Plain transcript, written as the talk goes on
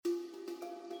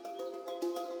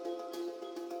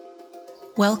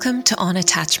Welcome to On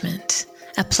Attachment,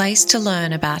 a place to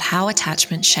learn about how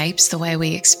attachment shapes the way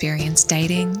we experience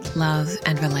dating, love,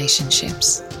 and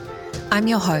relationships. I'm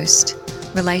your host,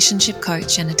 relationship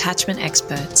coach and attachment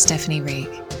expert Stephanie Reig,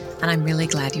 and I'm really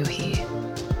glad you're here.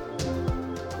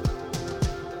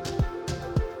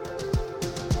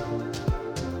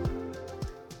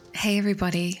 Hey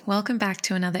everybody, welcome back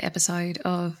to another episode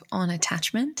of On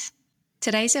Attachment.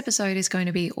 Today's episode is going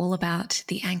to be all about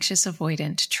the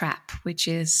anxious-avoidant trap, which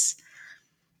is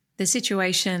the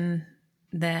situation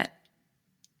that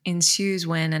ensues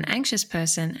when an anxious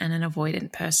person and an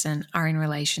avoidant person are in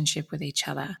relationship with each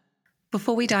other.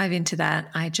 Before we dive into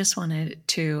that, I just wanted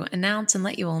to announce and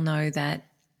let you all know that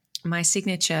my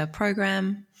signature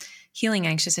program, Healing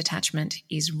Anxious Attachment,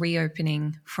 is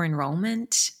reopening for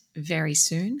enrollment very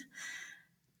soon.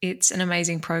 It's an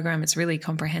amazing program. It's really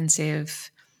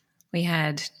comprehensive. We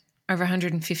had over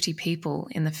 150 people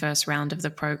in the first round of the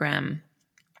program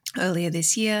earlier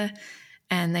this year,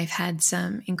 and they've had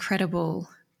some incredible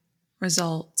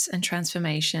results and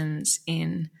transformations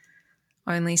in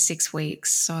only 6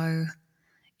 weeks. So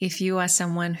if you are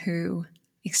someone who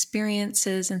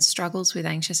experiences and struggles with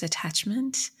anxious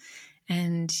attachment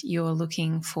and you're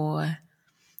looking for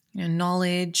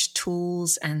knowledge,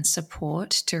 tools, and support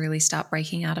to really start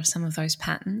breaking out of some of those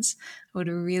patterns, I would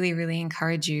really, really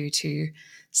encourage you to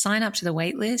sign up to the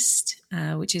waitlist,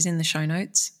 which is in the show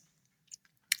notes.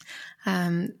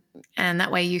 And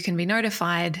that way you can be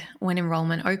notified when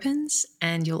enrollment opens,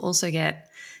 and you'll also get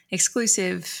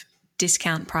exclusive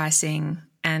discount pricing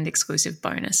and exclusive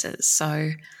bonuses.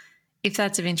 So if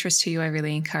that's of interest to you, I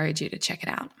really encourage you to check it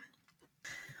out.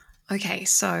 Okay,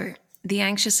 so the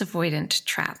anxious-avoidant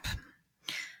trap.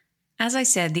 As I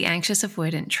said, the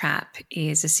anxious-avoidant trap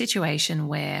is a situation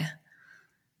where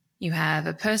you have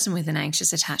a person with an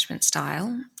anxious attachment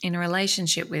style in a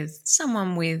relationship with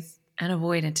someone with an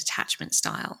avoidant attachment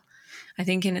style. I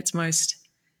think in its most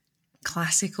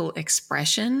classical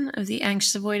expression of the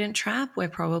anxious-avoidant trap, we're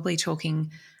probably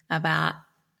talking about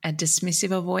a dismissive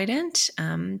avoidant,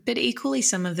 but equally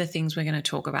some of the things we're going to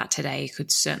talk about today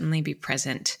could certainly be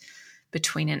present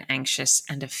between an anxious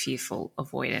and a fearful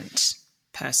avoidant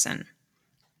person.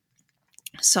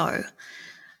 So,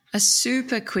 a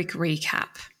super quick recap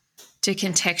to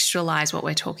contextualize what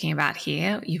we're talking about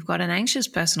here. You've got an anxious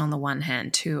person on the one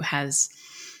hand who has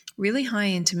really high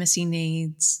intimacy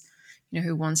needs,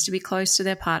 who wants to be close to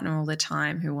their partner all the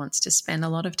time, who wants to spend a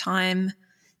lot of time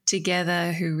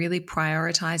together, who really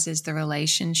prioritizes the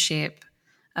relationship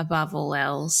above all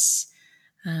else,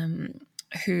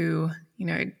 who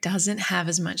doesn't have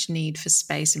as much need for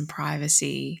space and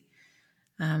privacy.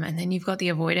 And then you've got the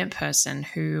avoidant person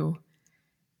who,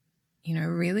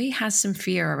 really has some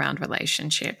fear around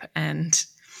relationship and,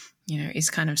 is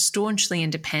kind of staunchly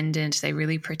independent. They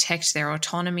really protect their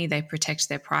autonomy. They protect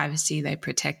their privacy. They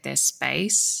protect their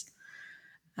space.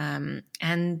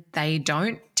 And they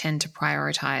don't tend to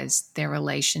prioritize their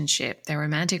relationship, their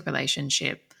romantic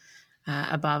relationship,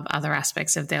 above other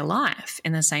aspects of their life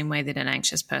in the same way that an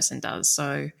anxious person does.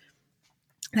 So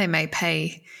they may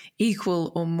pay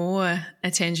equal or more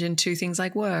attention to things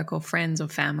like work or friends or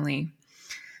family.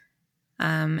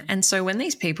 And so when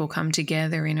these people come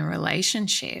together in a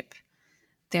relationship,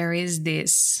 there is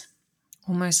this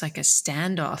almost like a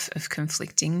standoff of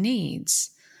conflicting needs.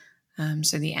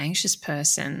 So the anxious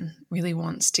person really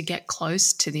wants to get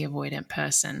close to the avoidant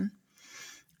person.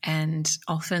 And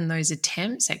often those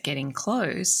attempts at getting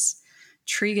close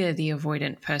trigger the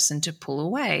avoidant person to pull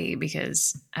away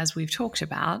because, as we've talked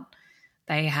about,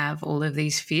 they have all of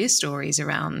these fear stories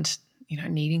around,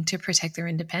 needing to protect their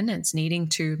independence, needing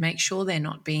to make sure they're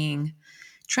not being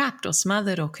trapped or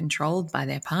smothered or controlled by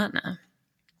their partner.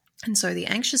 And so the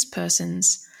anxious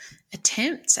person's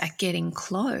attempts at getting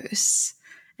close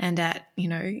and at,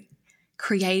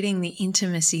 creating the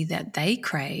intimacy that they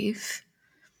crave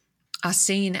are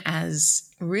seen as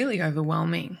really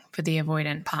overwhelming for the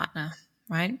avoidant partner,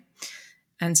 right?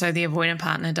 And so the avoidant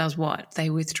partner does what? They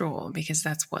withdraw because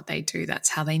that's what they do. That's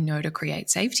how they know to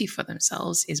create safety for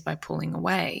themselves, is by pulling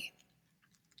away.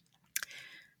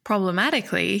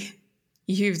 Problematically,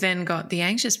 you've then got the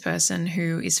anxious person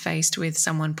who is faced with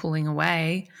someone pulling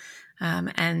away,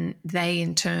 and they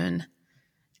in turn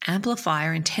amplify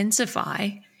or intensify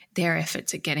their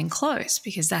efforts at getting close,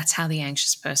 because that's how the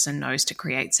anxious person knows to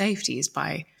create safety, is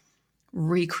by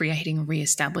recreating,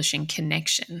 reestablishing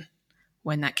connection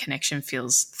when that connection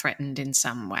feels threatened in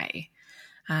some way.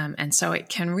 And so it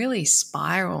can really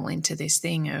spiral into this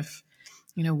thing of,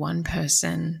 one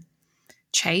person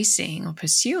chasing or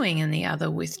pursuing and the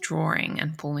other withdrawing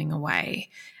and pulling away.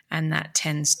 And that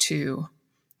tends to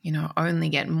only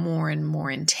get more and more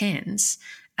intense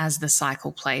as the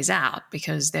cycle plays out,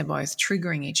 because they're both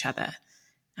triggering each other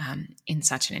in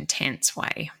such an intense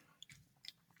way.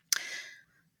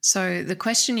 So the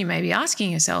question you may be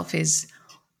asking yourself is,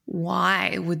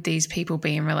 why would these people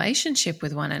be in relationship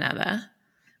with one another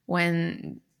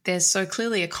when there's so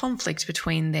clearly a conflict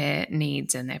between their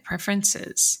needs and their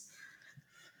preferences?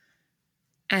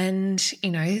 And,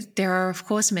 there are, of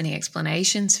course, many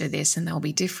explanations for this, and they'll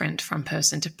be different from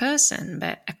person to person.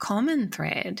 But a common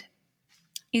thread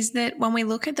is that when we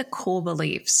look at the core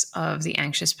beliefs of the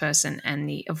anxious person and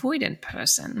the avoidant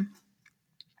person,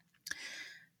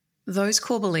 those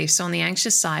core beliefs, on the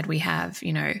anxious side, we have,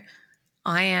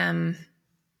 I am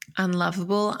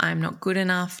unlovable, I'm not good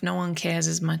enough, no one cares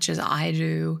as much as I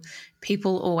do,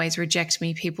 people always reject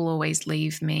me, people always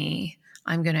leave me,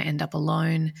 I'm going to end up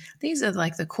alone. These are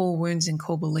like the core wounds and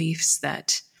core beliefs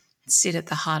that sit at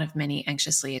the heart of many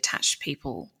anxiously attached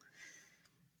people.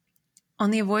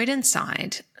 On the avoidance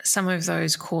side, some of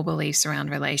those core beliefs around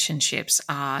relationships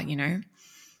are,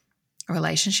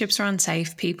 relationships are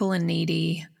unsafe, people are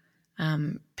needy,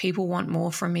 people want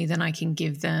more from me than I can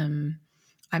give them,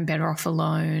 I'm better off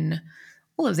alone,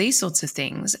 all of these sorts of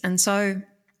things. And so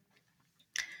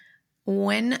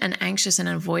when an anxious and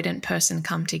an avoidant person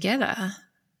come together,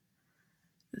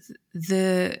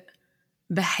 the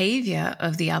behavior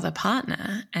of the other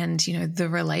partner and, the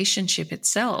relationship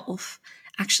itself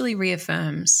actually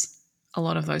reaffirms a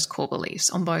lot of those core beliefs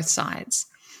on both sides.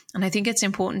 And I think it's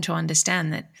important to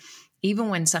understand that even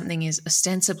when something is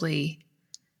ostensibly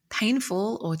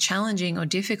painful or challenging or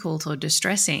difficult or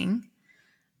distressing,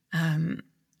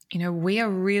 we are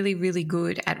really, really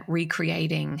good at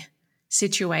recreating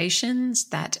situations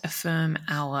that affirm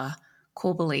our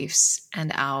core beliefs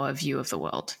and our view of the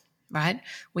world, right?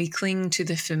 We cling to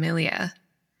the familiar,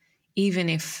 even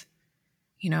if,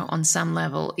 on some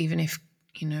level, even if,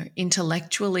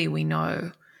 intellectually we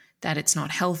know that it's not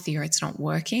healthy or it's not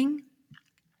working,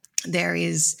 there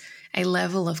is a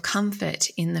level of comfort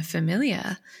in the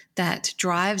familiar that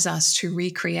drives us to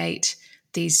recreate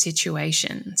these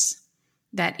situations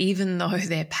that, even though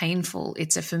they're painful,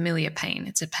 it's a familiar pain.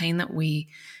 It's a pain that we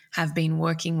have been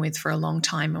working with for a long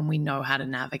time and we know how to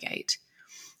navigate.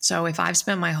 So if I've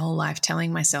spent my whole life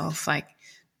telling myself, like,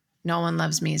 no one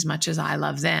loves me as much as I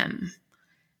love them,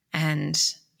 and,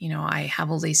 I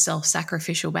have all these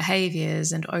self-sacrificial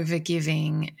behaviors and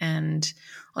overgiving, and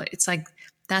it's like,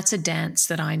 that's a dance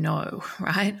that I know,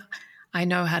 right? I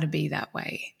know how to be that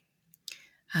way.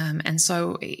 And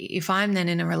so if I'm then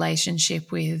in a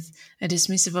relationship with a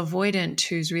dismissive avoidant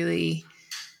who's really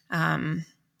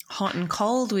hot and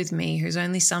cold with me, who's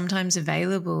only sometimes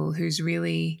available, who's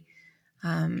really,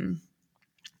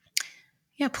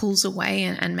 pulls away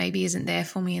and maybe isn't there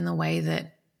for me in the way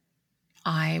that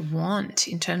I want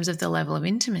in terms of the level of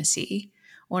intimacy,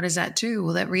 what does that do?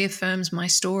 Well, that reaffirms my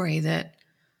story that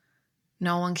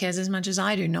no one cares as much as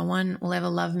I do. No one will ever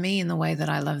love me in the way that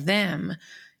I love them.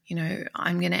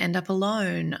 I'm going to end up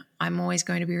alone. I'm always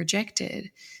going to be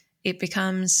rejected. It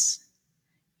becomes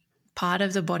part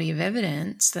of the body of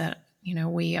evidence that,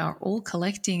 we are all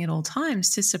collecting at all times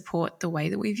to support the way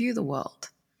that we view the world,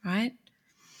 right?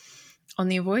 On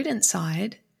the avoidance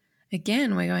side,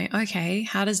 again, we're going, okay,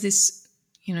 how does this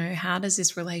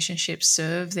relationship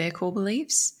serve their core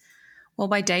beliefs? Well,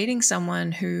 by dating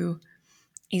someone who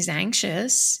is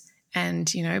anxious and,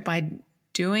 by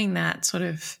doing that sort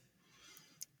of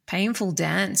painful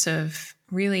dance of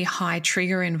really high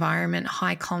trigger environment,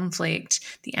 high conflict,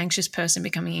 the anxious person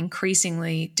becoming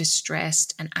increasingly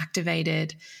distressed and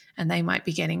activated, and they might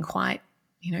be getting quite,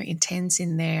 intense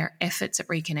in their efforts at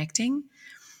reconnecting.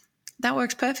 That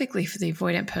works perfectly for the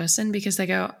avoidant person because they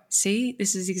go, see,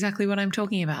 this is exactly what I'm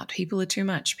talking about. People are too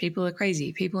much. People are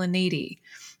crazy. People are needy.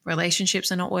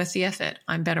 Relationships are not worth the effort.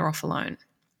 I'm better off alone,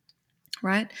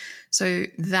 right? So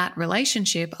that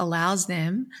relationship allows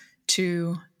them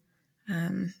to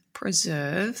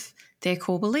preserve their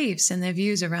core beliefs and their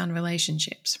views around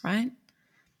relationships, right?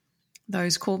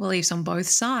 Those core beliefs on both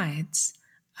sides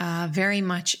are very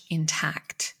much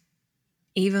intact,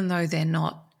 even though they're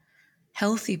not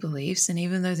healthy beliefs and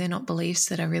even though they're not beliefs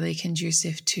that are really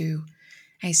conducive to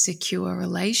a secure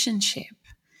relationship.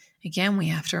 Again, we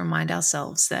have to remind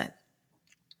ourselves that,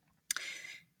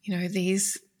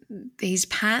 these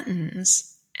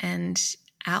patterns and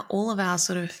all of our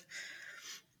sort of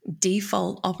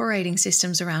default operating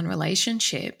systems around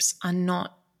relationships are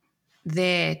not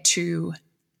there to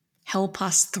help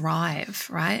us thrive,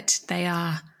 right? They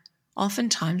are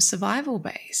oftentimes survival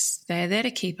based. They're there to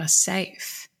keep us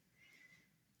safe.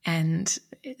 And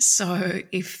so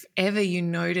if ever you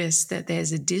notice that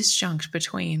there's a disjunct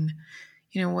between,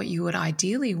 what you would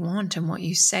ideally want and what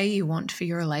you say you want for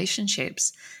your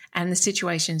relationships and the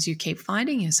situations you keep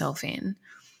finding yourself in,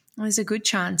 there's a good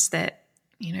chance that,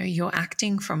 you're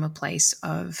acting from a place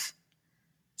of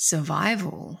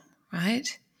survival,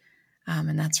 right?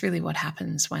 And that's really what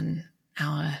happens when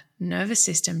our nervous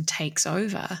system takes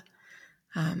over,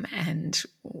 and,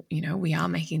 we are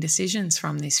making decisions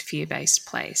from this fear-based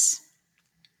place.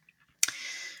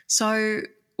 So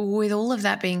with all of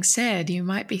that being said, you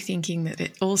might be thinking that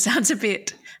it all sounds a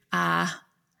bit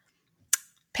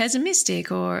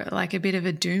pessimistic or like a bit of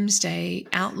a doomsday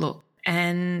outlook.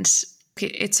 And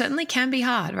it certainly can be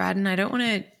hard, right? And I don't want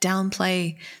to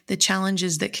downplay the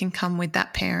challenges that can come with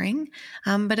that pairing.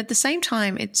 But at the same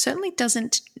time, it certainly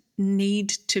doesn't need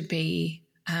to be,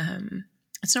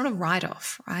 it's not a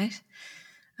write-off, right?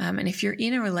 And if you're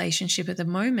in a relationship at the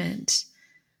moment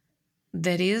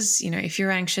that is, if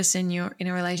you're anxious and you're in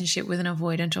a relationship with an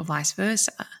avoidant or vice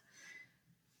versa,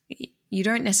 you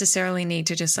don't necessarily need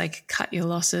to just like cut your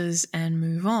losses and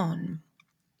move on.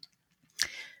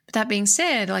 But that being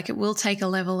said, like it will take a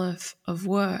level of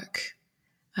work,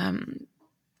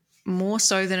 more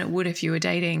so than it would if you were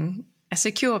dating a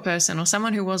secure person or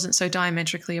someone who wasn't so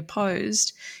diametrically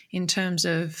opposed in terms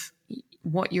of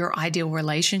what your ideal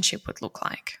relationship would look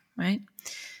like, right?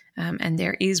 And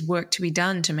there is work to be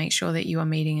done to make sure that you are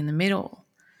meeting in the middle,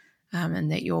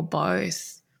 and that you're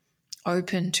both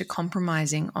open to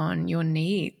compromising on your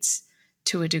needs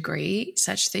to a degree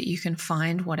such that you can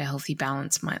find what a healthy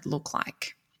balance might look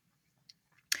like.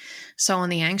 So on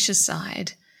the anxious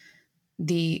side,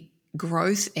 the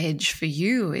growth edge for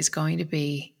you is going to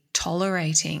be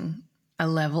tolerating a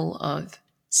level of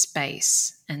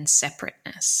space and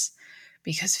separateness.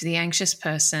 Because for the anxious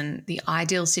person, the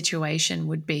ideal situation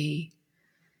would be,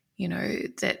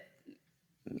 that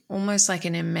almost like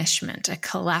an enmeshment, a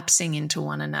collapsing into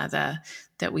one another,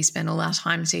 that we spend all our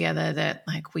time together, that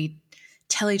like we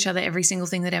tell each other every single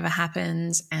thing that ever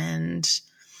happens, and,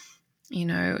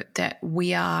 that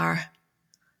we are,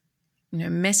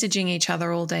 messaging each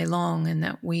other all day long, and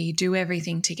that we do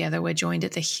everything together. We're joined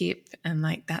at the hip, and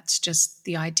like that's just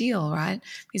the ideal, right?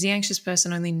 Because the anxious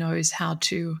person only knows how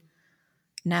to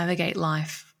navigate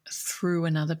life through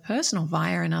another person or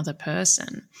via another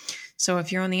person. So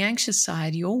if you're on the anxious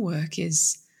side, your work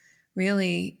is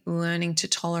really learning to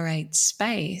tolerate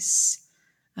space,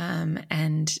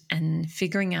 and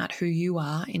figuring out who you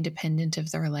are independent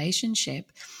of the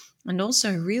relationship. And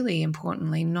also, really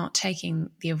importantly, not taking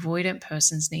the avoidant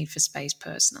person's need for space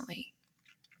personally.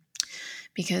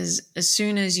 Because as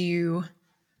soon as you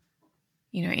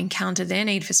encounter their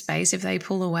need for space, if they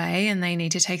pull away and they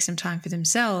need to take some time for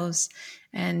themselves,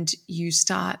 and you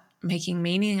start making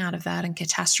meaning out of that and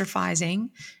catastrophizing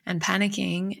and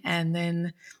panicking, and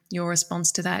then your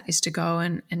response to that is to go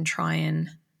and try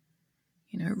and,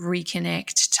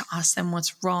 reconnect, to ask them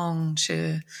what's wrong,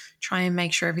 to try and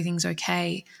make sure everything's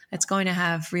okay, it's going to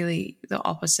have really the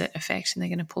opposite effect, and they're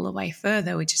going to pull away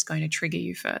further, which is going to trigger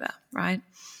you further, right?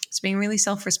 It's being really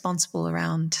self-responsible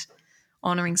around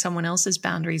honoring someone else's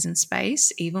boundaries and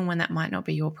space, even when that might not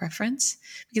be your preference,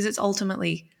 because it's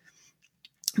ultimately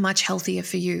much healthier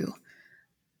for you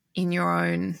in your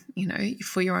own,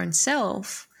 for your own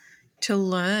self, to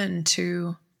learn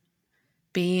to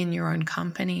be in your own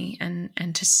company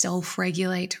and to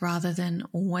self-regulate rather than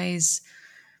always,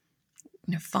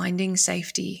 finding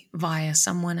safety via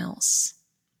someone else,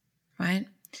 right?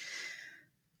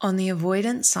 On the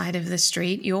avoidance side of the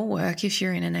street, your work, if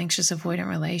you're in an anxious avoidant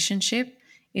relationship,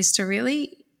 is to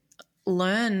really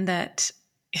learn that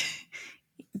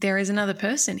there is another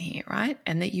person here, right?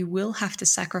 And that you will have to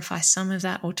sacrifice some of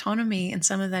that autonomy and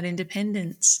some of that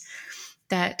independence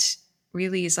that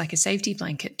really is like a safety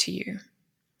blanket to you.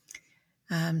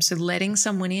 So letting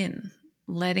someone in,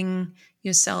 letting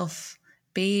yourself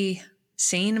be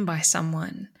seen by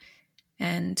someone,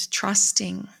 and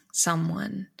trusting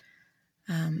someone,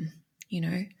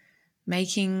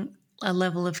 making a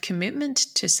level of commitment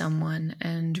to someone,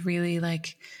 and really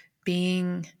like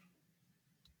being,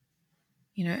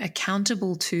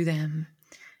 accountable to them,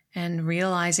 and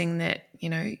realizing that,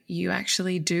 you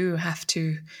actually do have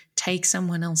to take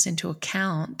someone else into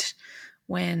account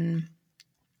when,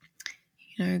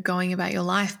 going about your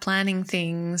life, planning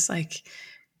things, like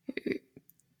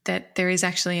that there is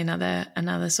actually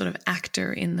another sort of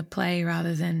actor in the play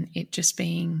rather than it just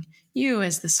being you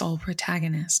as the sole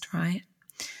protagonist, right?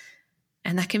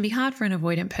 And that can be hard for an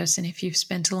avoidant person if you've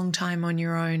spent a long time on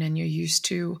your own and you're used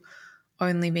to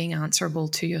only being answerable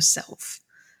to yourself.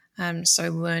 So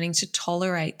learning to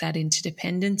tolerate that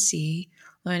interdependency,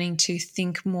 learning to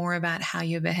think more about how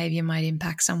your behavior might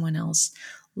impact someone else,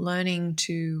 learning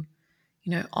to,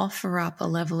 offer up a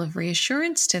level of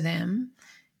reassurance to them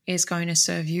is going to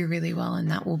serve you really well, and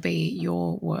that will be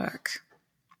your work.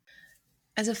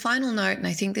 As a final note, and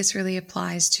I think this really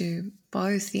applies to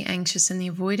both the anxious and the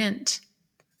avoidant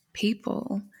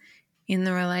people in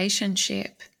the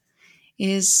relationship,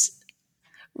 is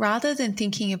rather than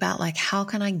thinking about like, how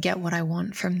can I get what I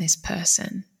want from this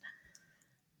person?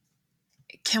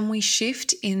 Can we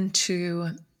shift into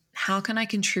how can I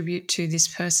contribute to this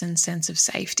person's sense of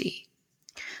safety?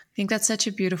 I think that's such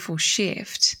a beautiful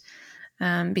shift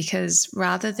because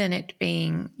rather than it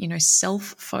being,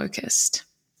 self-focused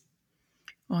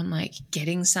on like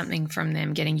getting something from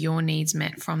them, getting your needs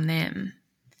met from them,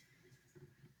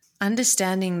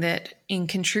 understanding that in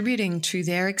contributing to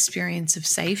their experience of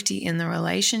safety in the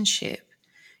relationship,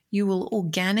 you will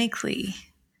organically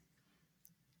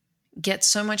get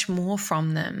so much more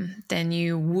from them than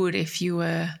you would if you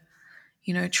were,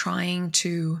 trying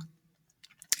to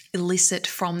elicit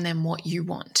from them what you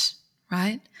want,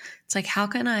 right? It's like,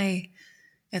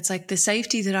 it's like the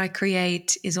safety that I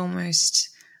create is almost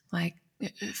like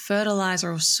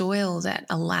fertilizer or soil that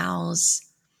allows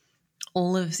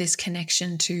all of this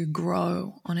connection to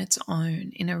grow on its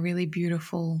own in a really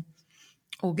beautiful,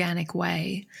 organic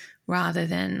way, rather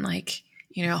than like,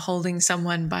 holding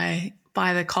someone by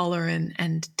the collar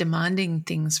and demanding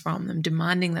things from them,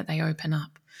 demanding that they open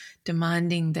up,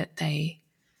 demanding that they,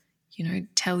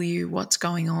 tell you what's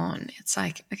going on. It's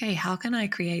like, okay, how can I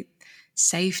create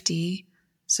safety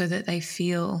so that they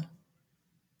feel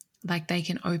like they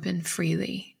can open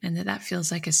freely and that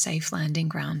feels like a safe landing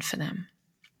ground for them?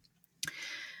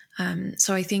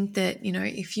 So I think that,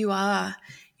 if you are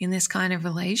in this kind of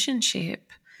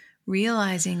relationship,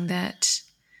 realizing that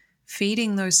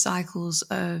feeding those cycles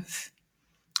of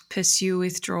pursue,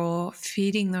 withdraw,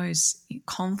 feeding those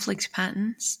conflict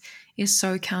patterns is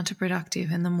so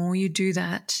counterproductive. And the more you do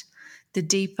that, the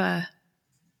deeper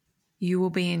you will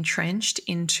be entrenched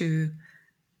into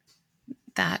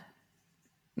that,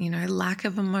 lack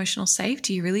of emotional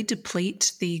safety. You really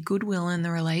deplete the goodwill in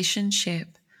the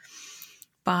relationship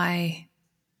by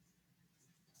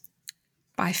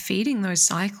feeding those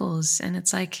cycles. And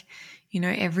it's like,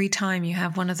 every time you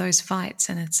have one of those fights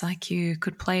and it's like you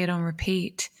could play it on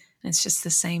repeat and it's just the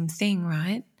same thing,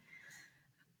 right?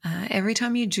 Every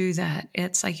time you do that,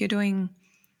 it's like you're doing,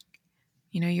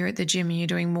 you're at the gym and you're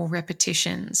doing more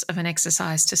repetitions of an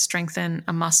exercise to strengthen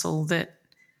a muscle that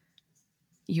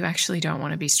you actually don't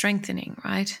want to be strengthening,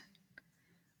 right?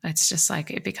 It's just like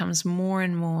it becomes more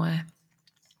and more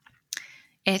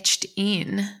etched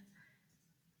in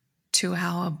to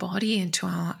our body and to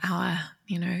our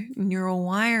neural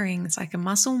wiring. It's like a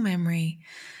muscle memory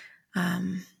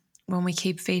when we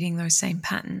keep feeding those same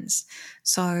patterns.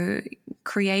 So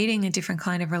creating a different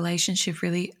kind of relationship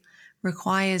really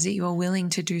requires that you are willing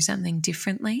to do something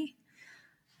differently.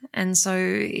 And so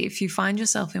if you find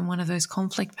yourself in one of those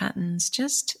conflict patterns,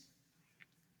 just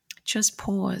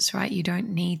pause, right? You don't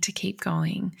need to keep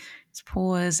going. Just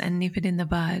pause and nip it in the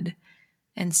bud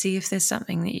and see if there's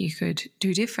something that you could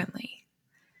do differently.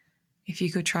 If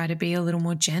you could try to be a little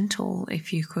more gentle,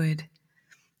 if you could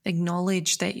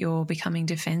acknowledge that you're becoming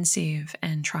defensive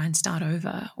and try and start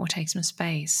over or take some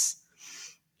space.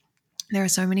 There are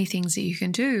so many things that you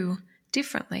can do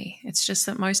differently. It's just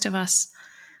that most of us,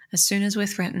 as soon as we're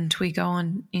threatened, we go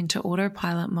on into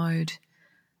autopilot mode.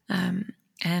 And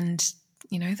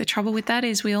the trouble with that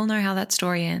is we all know how that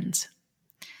story ends.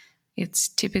 It's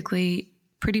typically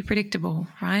pretty predictable,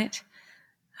 right?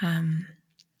 And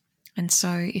so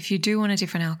if you do want a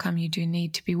different outcome, you do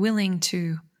need to be willing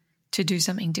to do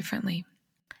something differently.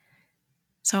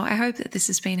 So I hope that this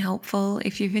has been helpful.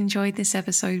 If you've enjoyed this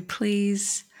episode,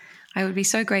 please, I would be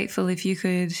so grateful if you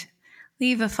could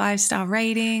leave a 5-star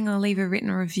rating or leave a written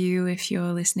review if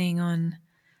you're listening on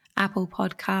Apple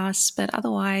Podcasts. But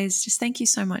otherwise, just thank you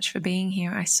so much for being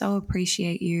here. I so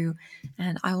appreciate you,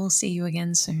 and I will see you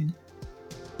again soon.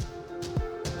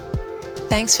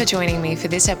 Thanks for joining me for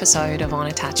this episode of On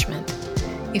Attachment.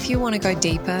 If you want to go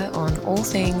deeper on all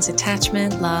things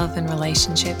attachment, love, and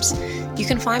relationships, you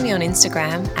can find me on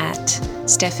Instagram at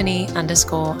Stephanie__Rig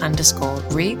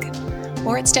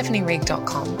or at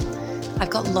stephanierig.com. I've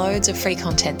got loads of free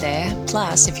content there.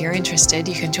 Plus, if you're interested,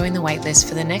 you can join the waitlist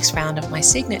for the next round of my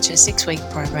signature 6-week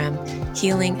program,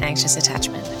 Healing Anxious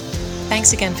Attachment.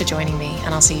 Thanks again for joining me,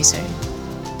 and I'll see you soon.